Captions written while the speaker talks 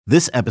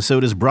This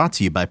episode is brought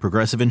to you by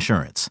Progressive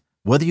Insurance.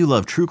 Whether you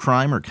love true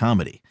crime or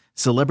comedy,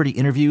 celebrity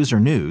interviews or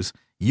news,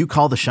 you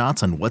call the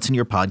shots on what's in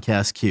your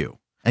podcast queue.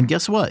 And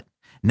guess what?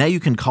 Now you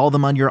can call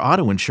them on your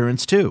auto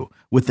insurance too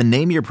with the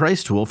Name Your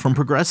Price tool from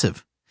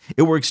Progressive.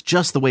 It works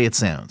just the way it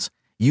sounds.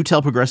 You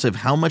tell Progressive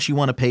how much you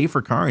want to pay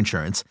for car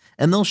insurance,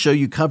 and they'll show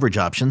you coverage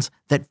options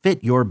that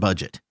fit your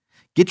budget.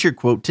 Get your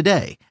quote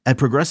today at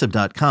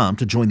Progressive.com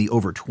to join the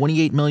over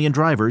 28 million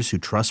drivers who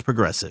trust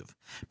Progressive.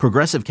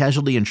 Progressive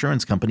Casualty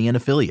Insurance Company and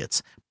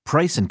Affiliates.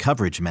 Price and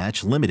coverage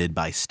match limited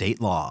by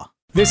state law.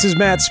 This is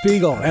Matt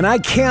Spiegel, and I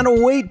can't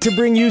wait to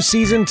bring you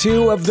Season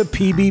 2 of the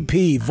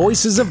PBP,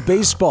 Voices of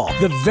Baseball.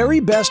 The very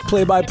best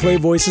play-by-play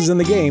voices in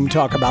the game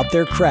talk about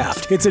their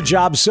craft. It's a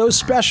job so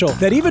special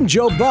that even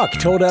Joe Buck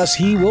told us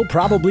he will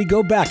probably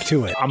go back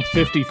to it. I'm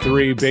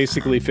 53,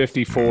 basically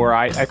 54.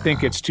 I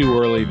think it's too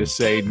early to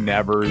say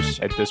nevers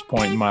at this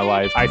point in my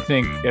life. I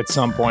think at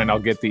some point I'll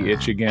get the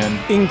itch again.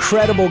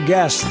 Incredible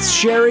guests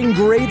sharing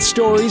great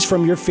stories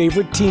from your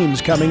favorite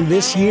teams coming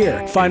this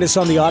year. Find us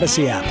on the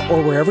Odyssey app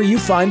or wherever you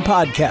find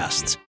podcasts.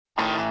 Hey,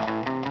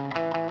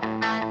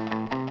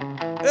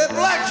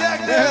 Blackjack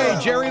Hey,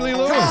 Jerry Lee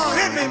Lewis. Come on,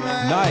 hit me,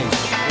 man.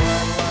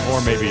 Nice.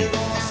 Or maybe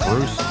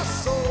Bruce.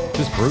 Is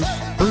this Bruce?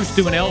 Bruce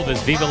doing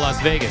Elvis, Viva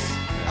Las Vegas.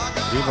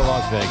 Viva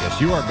Las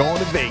Vegas. You are going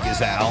to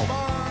Vegas, Al.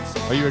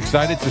 Are you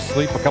excited to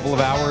sleep a couple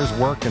of hours,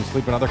 work, and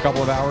sleep another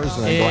couple of hours,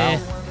 and then go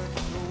out?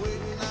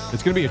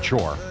 It's going to be a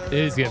chore. It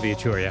is going to be a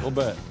chore, yeah. A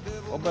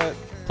little bit.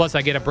 Plus,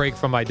 I get a break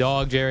from my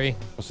dog, Jerry.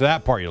 So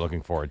that part you're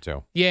looking forward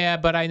to. Yeah,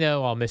 but I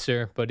know I'll miss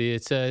her. But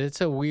it's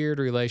a weird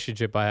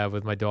relationship I have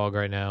with my dog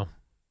right now.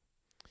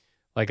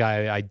 Like,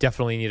 I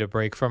definitely need a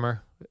break from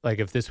her. Like,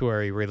 if this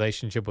were a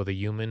relationship with a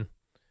human,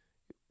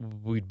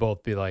 we'd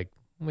both be like,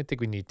 I think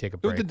we need to take a You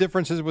know break. what the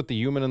difference is with the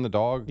human and the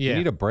dog? Yeah. You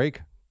need a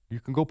break. You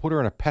can go put her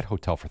in a pet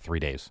hotel for 3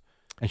 days,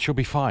 and she'll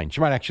be fine.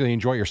 She might actually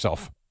enjoy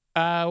herself.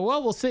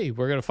 Well, we'll see.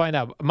 We're going to find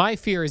out. My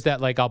fear is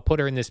that, like, I'll put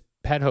her in this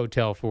pet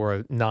hotel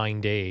for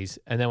 9 days,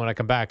 and then when I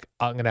come back,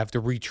 I'm going to have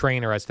to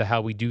retrain her as to how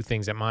we do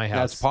things at my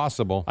house. That's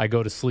possible. I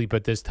go to sleep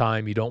at this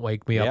time. You don't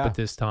wake me up at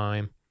this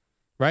time.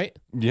 Right?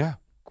 Yeah.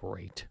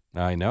 Great.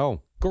 I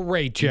know.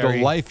 Great, Jerry.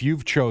 The life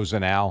you've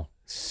chosen, Al.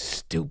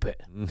 Stupid.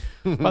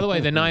 By the way,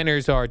 the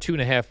Niners are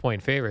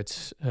 2.5-point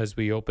favorites as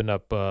we open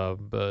up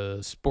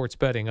sports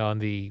betting on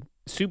the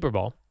Super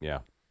Bowl.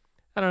 Yeah.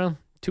 I don't know,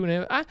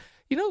 2.5.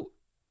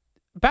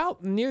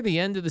 About near the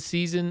end of the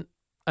season,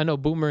 I know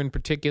Boomer in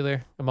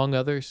particular, among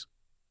others,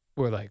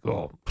 were like,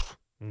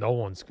 no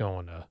one's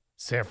going to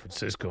San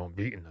Francisco and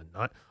beating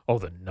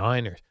the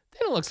Niners. They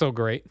don't look so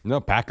great. No,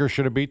 Packers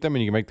should have beat them,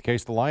 and you can make the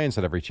case the Lions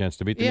had every chance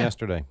to beat them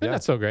yesterday. They're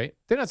not so great.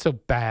 They're not so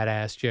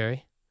badass,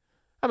 Jerry.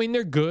 I mean,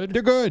 they're good.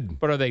 They're good.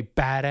 But are they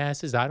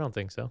badasses? I don't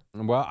think so.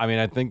 Well, I mean,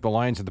 I think the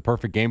Lions had the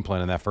perfect game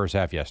plan in that first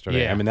half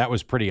yesterday. Yeah. I mean, that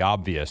was pretty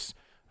obvious,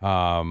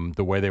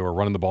 the way they were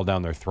running the ball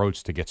down their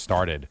throats to get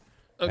started.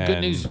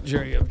 Good news,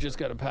 Jerry. I've just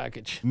got a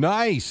package.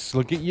 Nice.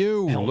 Look at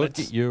you. Helmets.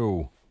 Look at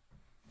you.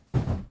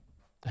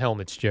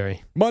 Helmets,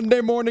 Jerry. Monday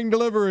morning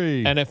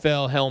delivery.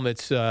 NFL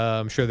helmets.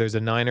 I'm sure there's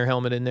a Niner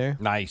helmet in there.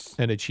 Nice.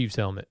 And a Chiefs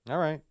helmet. All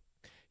right.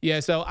 Yeah,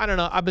 so I don't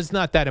know. I was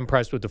not that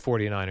impressed with the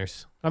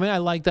 49ers. I mean, I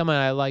like them, and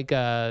I like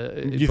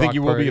You think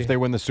you will be if they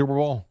win the Super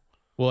Bowl?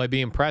 Will I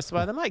be impressed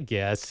by them? I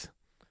guess.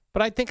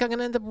 But I think I'm going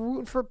to end up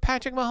rooting for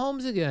Patrick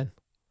Mahomes again.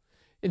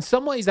 In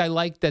some ways, I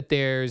like that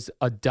there's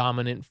a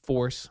dominant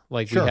force.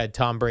 Like we had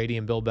Tom Brady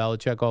and Bill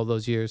Belichick all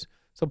those years.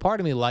 So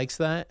part of me likes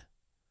that.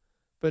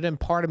 But then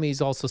part of me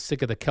is also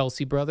sick of the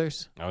Kelsey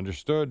brothers.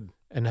 Understood.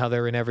 And how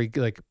they're in every,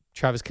 like,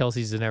 Travis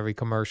Kelsey's in every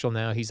commercial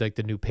now. He's like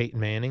the new Peyton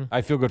Manning.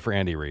 I feel good for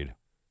Andy Reid.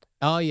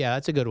 Oh, yeah,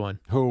 that's a good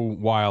one. Who,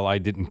 while I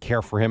didn't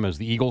care for him as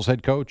the Eagles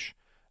head coach,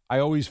 I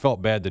always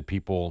felt bad that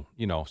people,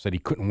 said he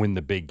couldn't win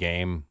the big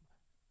game.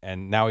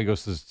 And now he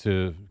goes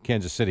to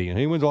Kansas City, and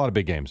he wins a lot of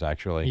big games,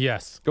 actually.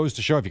 Yes. Goes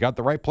to show if you got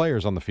the right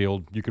players on the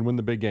field, you can win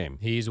the big game.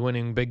 He's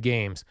winning big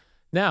games.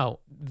 Now,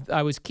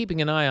 I was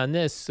keeping an eye on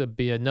this,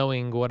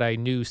 knowing what I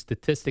knew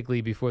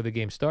statistically before the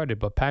game started,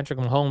 but Patrick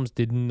Mahomes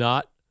did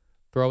not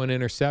throw an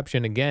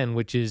interception again,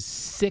 which is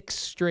 6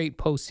 straight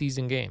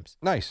postseason games.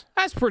 Nice.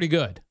 That's pretty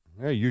good.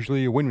 Yeah,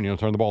 usually you win when you don't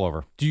turn the ball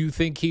over. Do you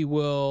think he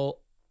will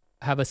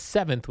have a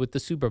 7th with the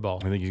Super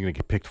Bowl? I think he's going to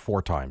get picked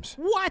 4 times.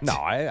 What? No,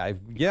 I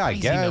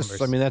guess.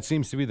 Numbers. I mean, that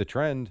seems to be the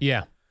trend.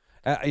 Yeah.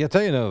 I'll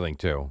tell you another thing,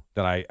 too,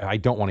 that I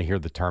don't want to hear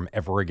the term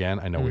ever again.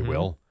 I know we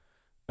will.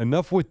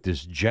 Enough with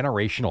this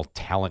generational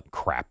talent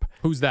crap.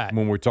 Who's that?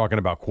 When we're talking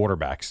about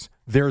quarterbacks.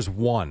 There's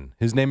one.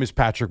 His name is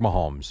Patrick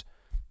Mahomes.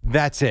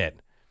 That's it.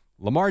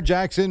 Lamar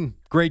Jackson,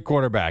 great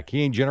quarterback.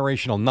 He ain't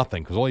generational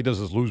nothing because all he does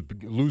is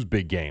lose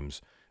big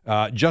games.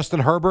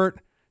 Justin Herbert,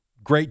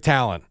 great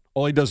talent.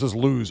 All he does is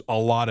lose a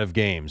lot of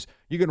games.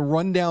 You can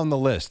run down the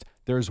list.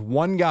 There's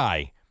one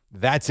guy.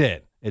 That's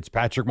it. It's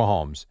Patrick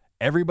Mahomes.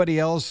 Everybody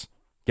else,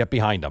 get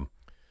behind him.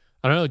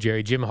 I don't know,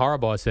 Jerry. Jim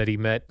Harbaugh said he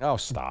met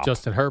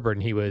Justin Herbert,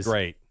 and he was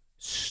great,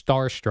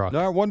 starstruck.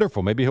 No,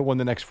 wonderful. Maybe he'll win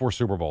the next 4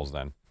 Super Bowls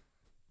then.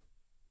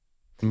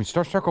 I mean,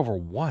 starstruck over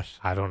what?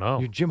 I don't know.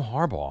 You're Jim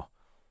Harbaugh.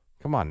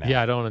 Come on now.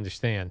 Yeah, I don't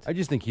understand. I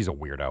just think he's a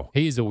weirdo.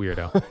 He's a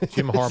weirdo.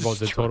 Jim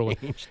Harbaugh's a total.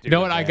 Strange You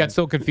know what? dude, I man. got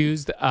so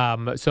confused.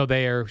 So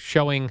they are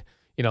showing,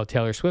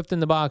 Taylor Swift in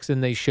the box,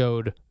 and they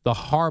showed the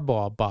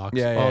Harbaugh box also.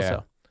 Yeah.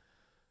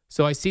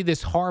 So I see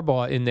this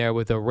Harbaugh in there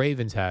with a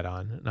Ravens hat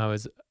on,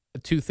 and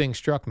two things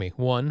struck me.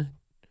 One,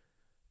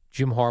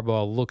 Jim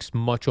Harbaugh looks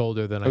much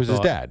older than I It was thought.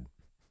 his dad.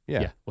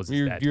 Yeah, Yeah, was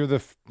his dad. You're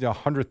the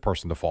 100th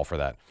person to fall for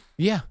that.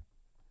 Yeah.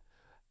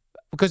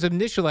 Because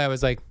initially I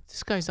was like,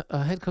 this guy's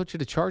a head coach of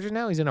the Chargers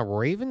now? He's in a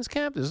Ravens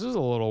camp? This is a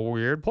little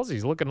weird. Plus,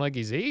 he's looking like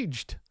he's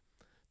aged.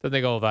 Then they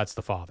go, that's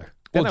the father.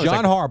 Then Well, I was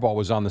John like, Harbaugh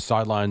was on the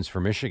sidelines for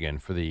Michigan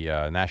for the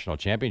national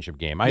championship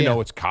game. I Yeah.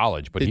 know it's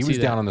college, but Did he see was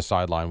down that. on the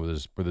sideline with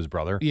his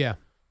brother. Yeah.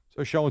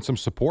 So showing some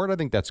support, I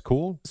think that's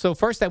cool. So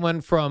first I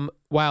went from,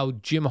 wow,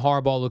 Jim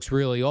Harbaugh looks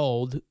really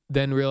old,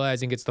 then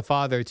realizing it's the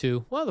father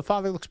to, well, the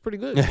father looks pretty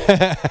good.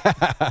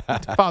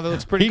 The father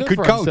looks pretty He good could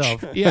for coach.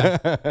 himself.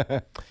 Yeah.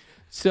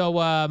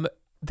 So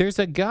there's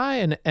a guy,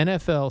 an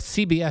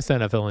CBS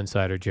NFL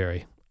insider,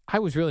 Jerry. I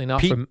was really not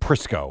Pete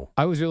Prisco,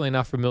 I was really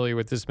not familiar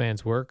with this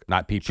man's work.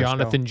 not Pete Prisco.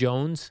 Jonathan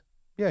Jones.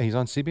 Yeah, he's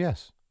on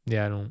CBS.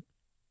 Yeah, I don't.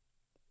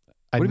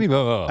 What do you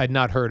mean? I'd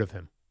not heard of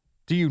him.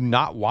 Do you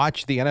not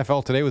watch the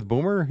NFL Today with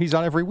Boomer? He's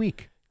on every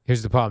week.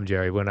 Here's the problem,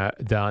 Jerry. When on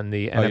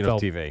the Oh, you know,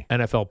 NFL TV.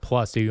 NFL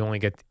Plus, you only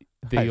get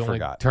I only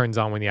forgot. turns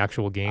on when the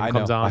actual game I know.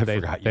 comes on. I They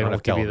forgot. You they don't don't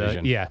have give you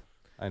television. the yeah.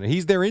 I know.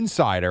 He's their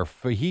insider.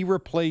 He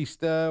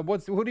replaced who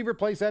did he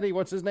replace, Eddie?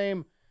 What's his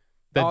name?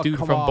 That dude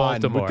come from on,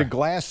 Baltimore with the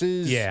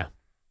glasses. Yeah,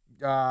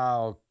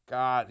 Oh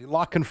God,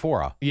 La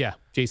Canfora. yeah.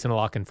 Jason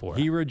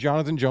Lockenfor.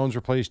 Jonathan Jones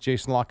replaced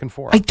Jason La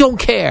Canfora. I don't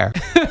care.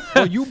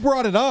 Well, you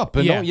brought it up,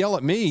 and Yeah. don't yell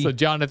at me. So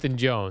Jonathan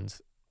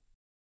Jones.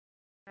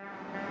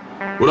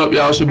 What up,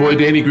 y'all? It's your boy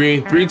Danny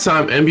Green,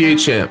 3-time NBA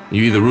champ.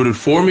 You either rooted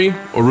for me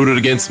or rooted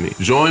against me.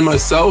 Join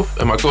myself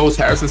and my co-host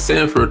Harrison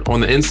Sanford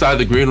on the Inside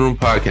the Green Room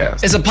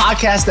podcast. It's a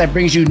podcast that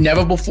brings you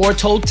never before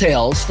told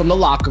tales from the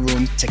locker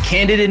room to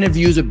candid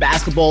interviews with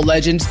basketball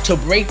legends to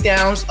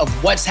breakdowns of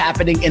what's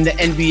happening in the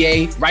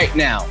NBA right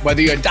now.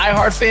 Whether you're a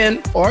diehard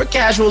fan or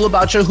casual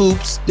about your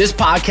hoops, this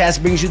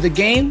podcast brings you the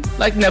game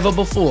like never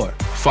before.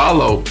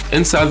 Follow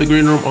Inside the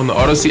Green Room on the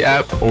Odyssey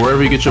app or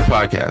wherever you get your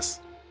podcasts.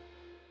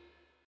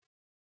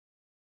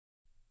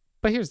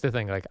 But here's the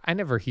thing: like, I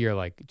never hear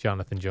like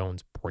Jonathan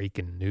Jones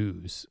breaking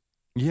news,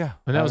 yeah,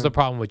 and that was the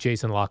problem with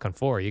Jason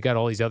Lockenfor. You got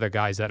all these other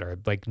guys that are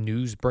like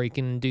news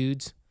breaking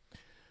dudes.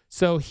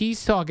 So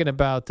he's talking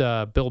about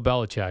Bill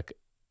Belichick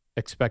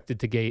expected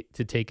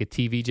to take a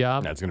TV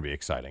job. That's going to be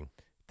exciting.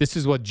 This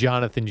is what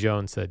Jonathan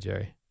Jones said,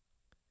 Jerry.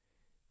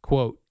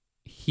 Quote,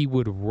 he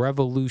would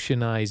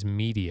revolutionize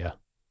media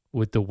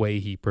with the way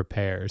he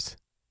prepares.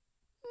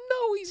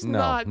 No, he's No,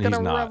 not going he's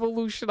to not.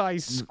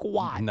 revolutionize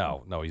squat.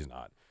 No, he's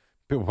not.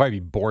 People will probably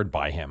be bored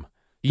by him,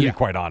 to Yeah. be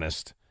quite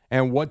honest.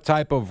 And what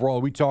type of role?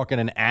 Are we talking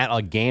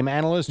a game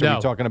analyst? Or are No.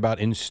 we talking about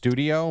in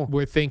studio?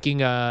 We're thinking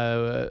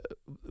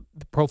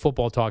Pro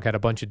Football Talk had a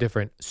bunch of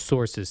different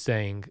sources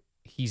saying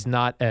he's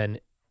not a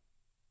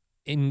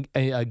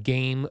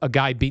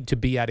guy to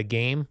be at a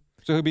game.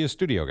 So he'll be a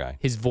studio guy.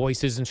 His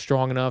voice isn't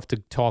strong enough to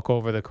talk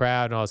over the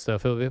crowd and all that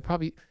stuff.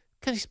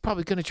 He's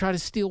probably going to try to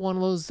steal one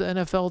of those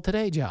NFL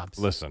Today jobs.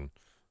 Listen,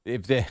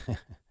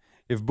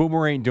 if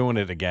Boomer ain't doing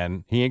it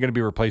again, he ain't going to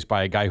be replaced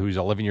by a guy who's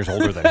 11 years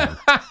older than him.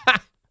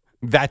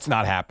 That's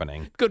not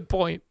happening. Good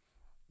point.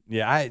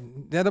 Yeah,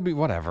 that'll be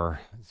whatever.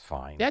 It's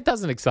fine. That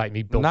doesn't excite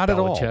me, Bill not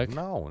Belichick. at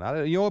all. No, not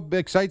at, you know what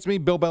excites me?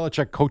 Bill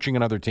Belichick coaching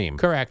another team.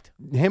 Correct.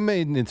 Him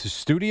into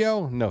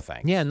studio? No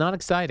thanks. Yeah, not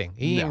exciting.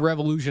 He ain't No.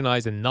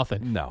 revolutionizing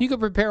nothing. No. You can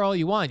prepare all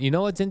you want. You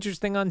know what's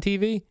interesting on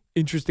TV?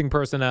 Interesting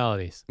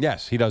personalities.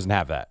 Yes, he doesn't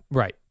have that.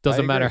 Right.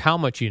 Doesn't I matter agree. how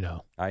much you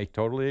know. I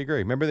totally agree.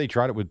 Remember they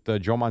tried it with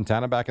Joe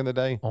Montana back in the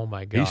day? Oh,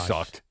 my He gosh.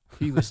 sucked.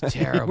 He was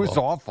terrible. He was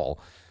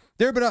awful.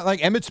 There, but like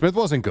Emmitt Smith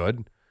wasn't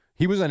good.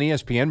 He was on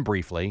ESPN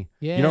briefly.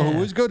 You know who Yeah.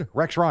 was good?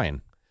 Rex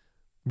Ryan.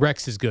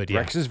 Rex is good, yeah.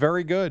 Rex is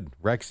very good.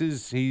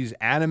 He's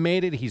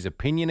animated. He's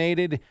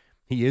opinionated.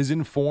 He is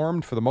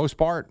informed for the most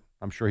part.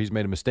 I'm sure he's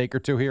made a mistake or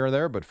two here or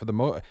there, but for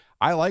the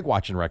I like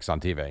watching Rex on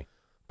TV.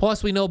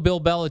 Plus, we know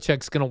Bill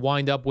Belichick's going to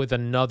wind up with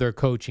another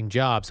coaching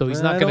job, so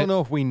he's not I going don't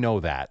know if we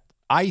know that.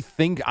 I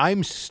think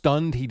I'm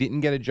stunned he didn't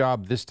get a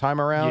job this time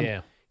around.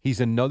 Yeah. He's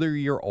another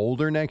year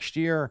older next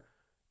year.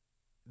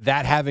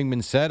 That having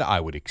been said, I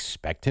would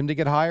expect him to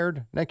get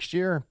hired next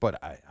year,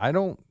 but I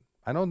don't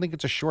think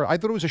it's a sure. I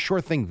thought it was a sure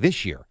thing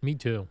this year. Me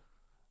too.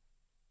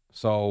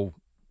 So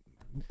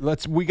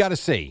we got to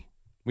see.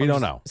 We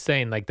don't know.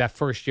 Saying like that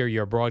first year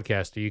you're a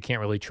broadcaster, you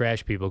can't really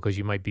trash people because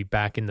you might be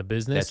back in the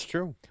business. That's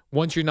true.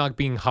 Once you're not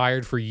being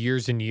hired for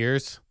years and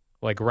years,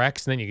 like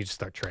Rex, then you can just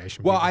start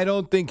trashing Well, people. I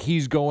don't think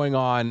he's going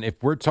on.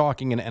 If we're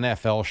talking an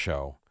NFL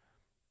show,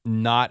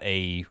 not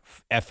a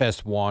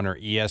FS1 or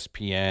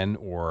ESPN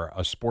or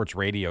a sports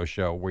radio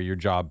show where your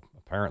job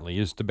apparently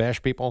is to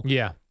bash people.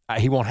 Yeah.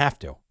 He won't have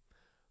to.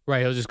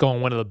 Right. He'll just go on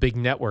one of the big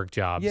network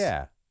jobs.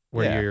 Yeah.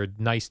 Where Yeah. you're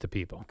nice to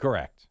people.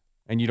 Correct.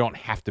 And you don't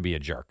have to be a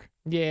jerk.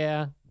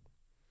 Yeah.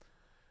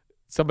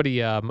 Somebody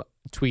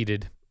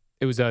tweeted.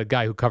 It was a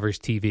guy who covers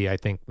TV, I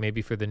think,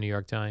 maybe for the New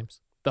York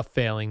Times. the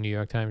failing New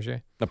York Times,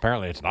 Jay.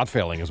 Apparently, it's not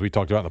failing, as we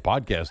talked about in the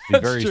podcast. The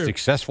very true.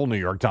 successful New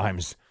York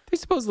Times. They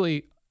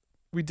supposedly,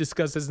 we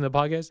discussed this in the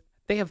podcast,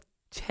 they have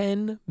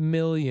 10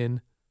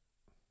 million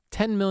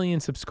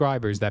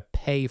subscribers that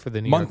pay for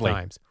the New Monthly. York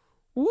Times.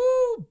 Woo,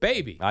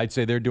 baby. I'd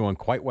say they're doing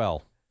quite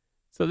well.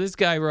 So this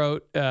guy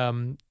wrote,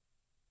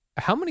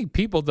 how many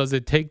people does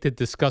it take to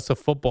discuss a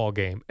football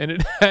game? And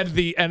it had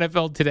the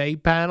NFL Today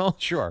panel.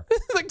 Sure.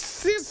 It's like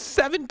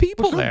 7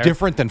 people It's no there.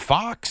 different than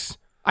Fox.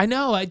 I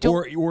know. I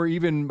don't. Or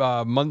even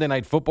Monday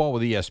Night Football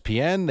with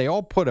ESPN. They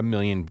all put a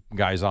million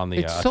guys on the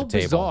It's so at the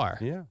table. bizarre.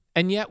 Yeah.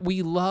 And yet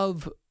we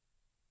love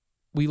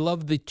the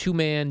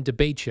 2-man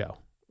debate show,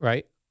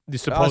 right?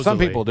 Supposedly. Some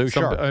people do,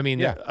 sure. I mean,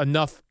 Yeah.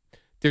 enough.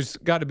 There's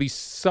got to be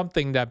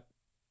something that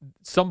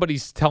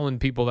somebody's telling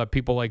people that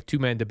people like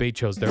 2-man debate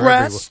shows. They're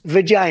Breast,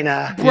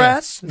 vagina.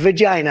 Breast,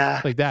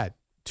 vagina. like that.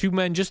 2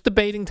 men just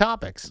debating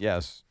topics.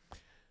 Yes.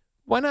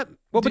 Why not?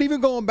 Well, but even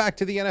going back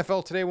to the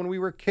NFL today when we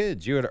were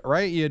kids, you had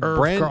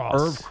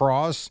Irv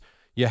Cross.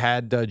 You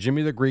had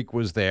Jimmy the Greek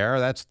was there.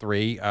 That's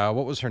 3.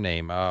 What was her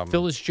name?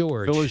 Phyllis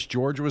George. Phyllis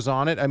George was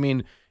on it. I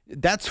mean,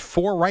 that's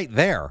 4 right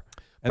there.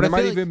 And But there I might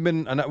feel have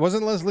even been,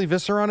 wasn't Leslie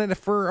Visser on it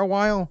for a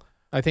while?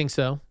 I think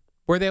so.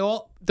 Were they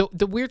all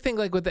the weird thing,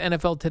 like with the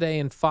NFL Today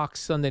and Fox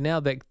Sunday Now,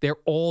 that they're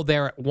all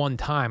there at one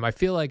time? I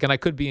feel like, and I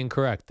could be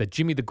incorrect, that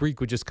Jimmy the Greek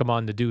would just come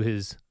on to do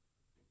his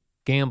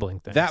gambling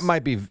things. That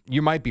might be,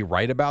 you might be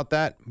right about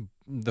that.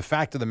 The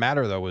fact of the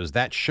matter, though, is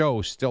that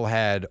show still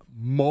had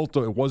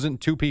multiple, it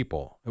wasn't 2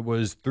 people. It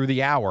was through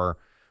the hour.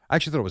 I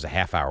actually thought it was a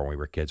half hour when we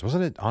were kids.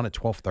 Wasn't it on at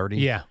 12:30?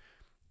 Yeah.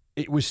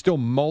 It was still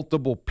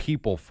multiple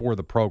people for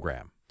the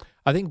program.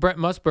 I think Brent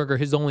Musburger,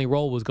 his only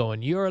role was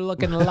going, "You're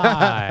looking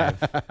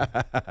live."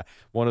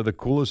 One of the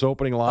coolest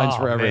opening lines Oh,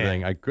 for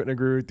everything. man. I couldn't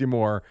agree with you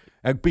more.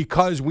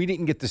 Because we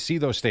didn't get to see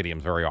those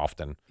stadiums very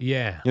often.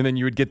 Yeah. And then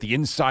you would get the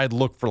inside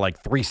look for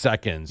like 3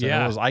 seconds. And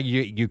Yeah. it was like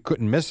you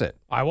couldn't miss it.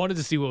 I wanted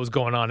to see what was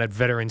going on at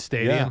Veterans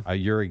Stadium.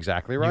 You're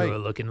exactly right. You were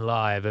looking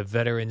live at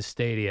Veterans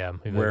Stadium.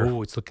 Where-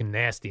 Ooh, it's looking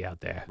nasty out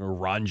there.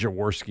 Ron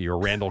Jaworski or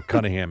Randall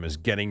Cunningham is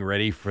getting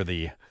ready for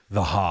the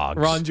Hogs.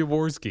 Ron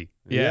Jaworski.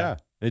 Yeah.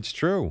 It's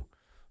true.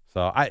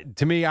 So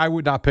to me, I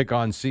would not pick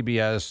on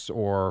CBS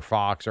or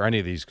Fox or any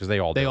of these because they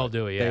all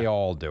do it. Yeah. They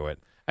all do it.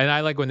 And I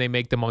like when they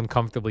make them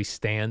uncomfortably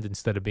stand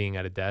instead of being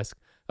at a desk.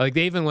 Like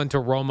they even went to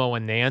Romo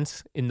and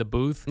Nance in the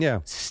booth. Yeah.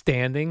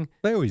 Standing.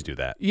 They always do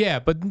that. Yeah,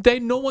 but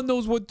no one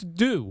knows what to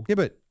do. Yeah,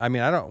 but I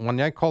mean,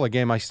 when I call a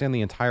game, I stand the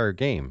entire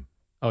game.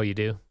 Oh, you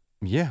do?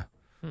 Yeah.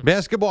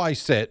 Basketball, I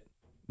sit.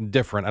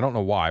 Different. I don't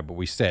know why, but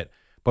we sit.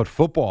 But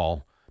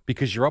football,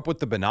 because you're up with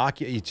the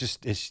binocular,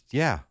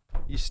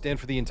 you stand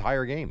for the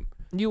entire game.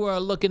 You are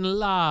looking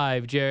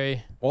live,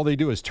 Jerry. All they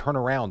do is turn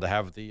around to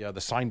have the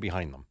sign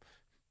behind them,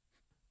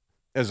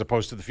 as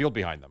opposed to the field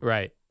behind them.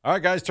 Right. All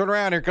right, guys, turn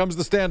around. Here comes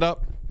the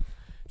stand-up.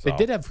 They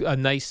did have a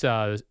nice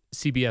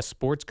CBS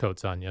sports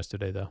coats on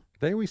yesterday, though.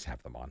 They always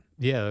have them on.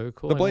 Yeah, they were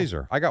cool. The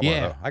blazer. I got one.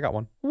 Yeah. Of those. I got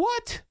one.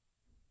 What?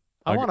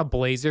 I want a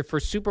blazer for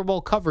Super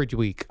Bowl coverage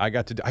week.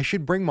 I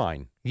should bring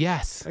mine.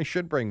 Yes. I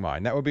should bring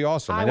mine. That would be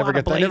awesome. I I never want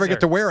a get blazer.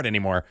 to wear it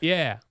anymore.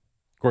 Yeah.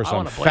 Of course, I I'm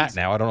want a fat blazer.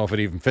 now. I don't know if it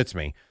even fits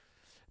me.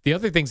 The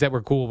other things that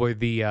were cool were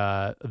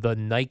the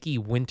Nike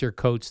winter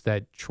coats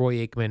that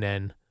Troy Aikman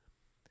and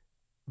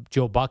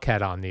Joe Buck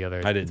had on the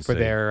other I didn't for see.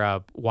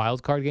 their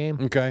wild card game.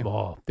 Okay.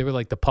 Oh, they were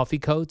like the puffy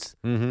coats,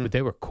 but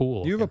they were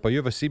cool. You have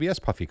a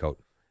CBS puffy coat.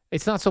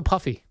 It's not so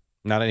puffy.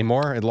 Not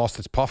anymore. It lost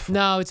its puff.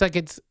 No, it's like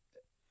it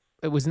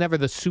was never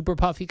the super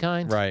puffy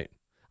kind. Right.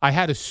 I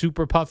had a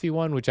super puffy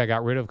one, which I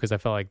got rid of because I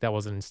felt like that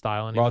wasn't in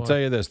style anymore. Well, I'll tell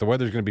you this: the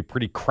weather's going to be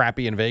pretty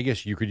crappy in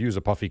Vegas. You could use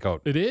a puffy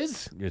coat. It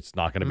is? It's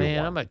not going to be Man,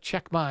 warm. I'm going to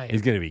check my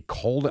It's going to be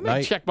cold at I'm gonna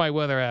night, check my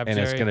weather app, and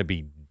it's Jerry. going to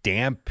be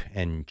damp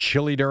and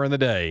chilly during the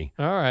day.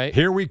 All right.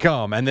 Here we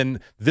come, and then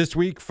this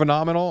week,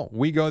 phenomenal.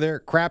 We go there,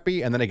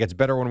 crappy, and then it gets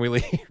better when we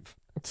leave.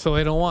 So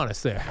they don't want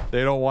us there.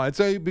 They don't want it.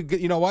 So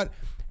you know what?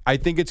 I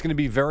think it's going to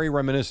be very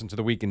reminiscent to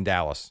the week in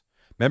Dallas.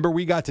 Remember,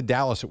 we got to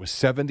Dallas. It was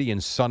 70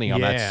 and sunny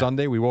on that Yeah.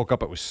 Sunday. We woke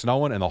up, it was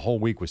snowing, and the whole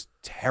week was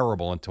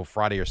terrible until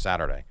Friday or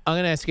Saturday. I'm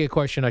going to ask you a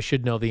question I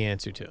should know the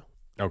answer to.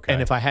 Okay.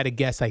 And if I had to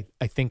guess, I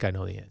think I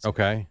know the answer.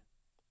 Okay.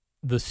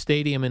 The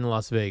stadium in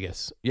Las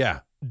Vegas, Yeah.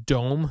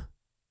 dome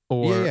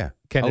or Yeah.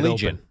 can it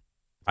Allegiant. open?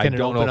 I Can it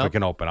don't know open if up? it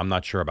can open. I'm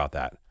not sure about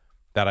that.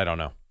 That I don't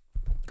know.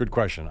 Good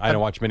question. I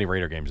didn't watch many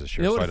Raider games this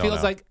year, You know so what I it don't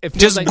feels know. like? It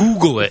feels Just like,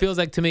 Google it. It feels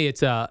like to me it's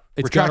got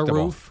a Retractable.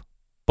 roof,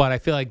 but I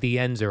feel like the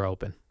ends are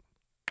open.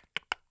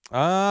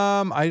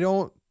 I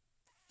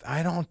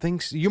don't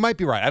think so. You might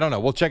be right. I don't know.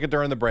 We'll check it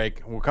during the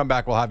break. We'll come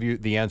back. We'll have you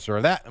the answer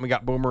of that. And we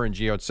got Boomer and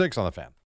Geo at 6 on the Fan.